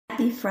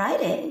Happy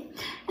Friday,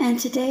 and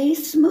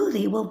today's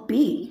smoothie will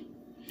be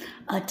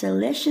a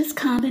delicious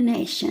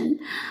combination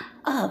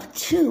of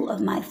two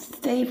of my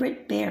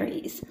favorite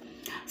berries,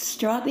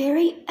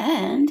 strawberry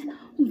and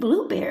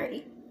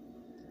blueberry,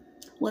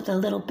 with a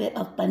little bit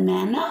of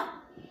banana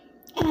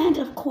and,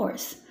 of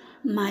course,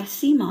 my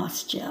sea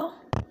moss gel,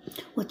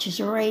 which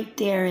is right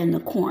there in the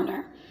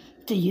corner.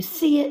 Do you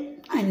see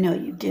it? I know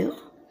you do.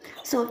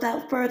 So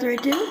without further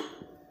ado,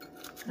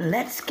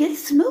 let's get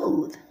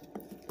smooth.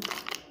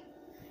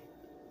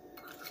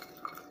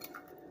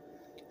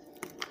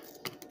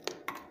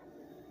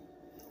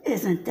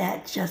 Isn't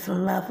that just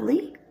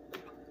lovely?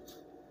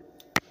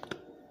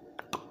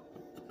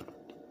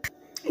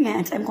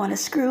 And I'm going to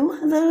screw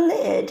the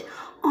lid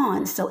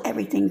on so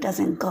everything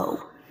doesn't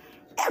go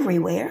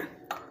everywhere.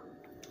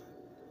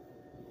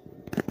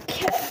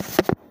 Okay.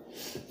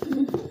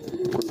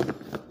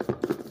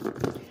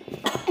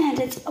 And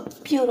it's a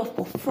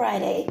beautiful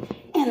Friday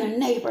in the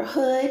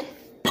neighborhood.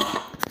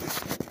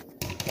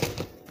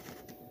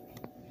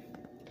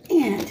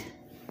 And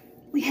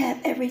we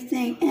have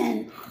everything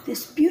in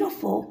this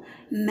beautiful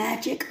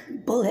Magic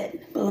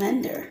Bullet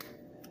blender.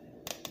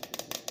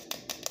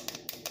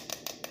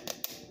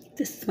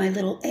 This is my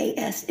little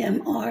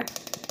ASMR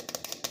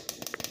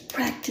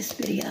practice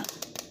video.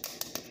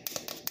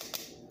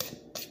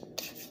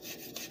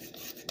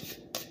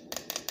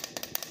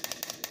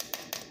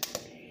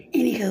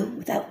 Anywho,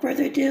 without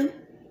further ado,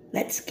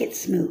 let's get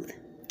smooth.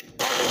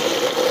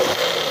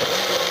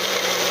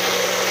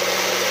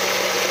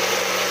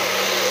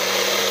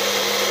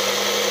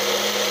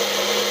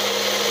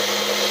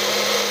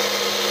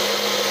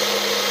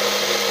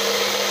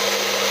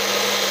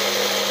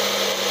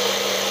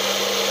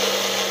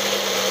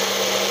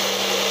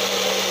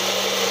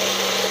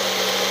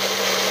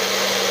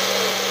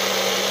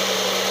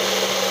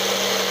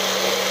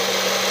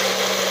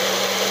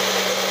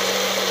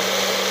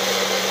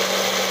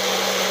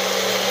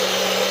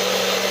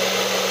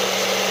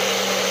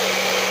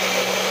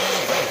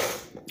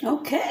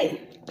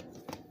 Okay.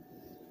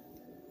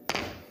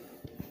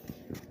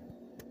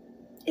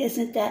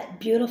 Isn't that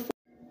beautiful?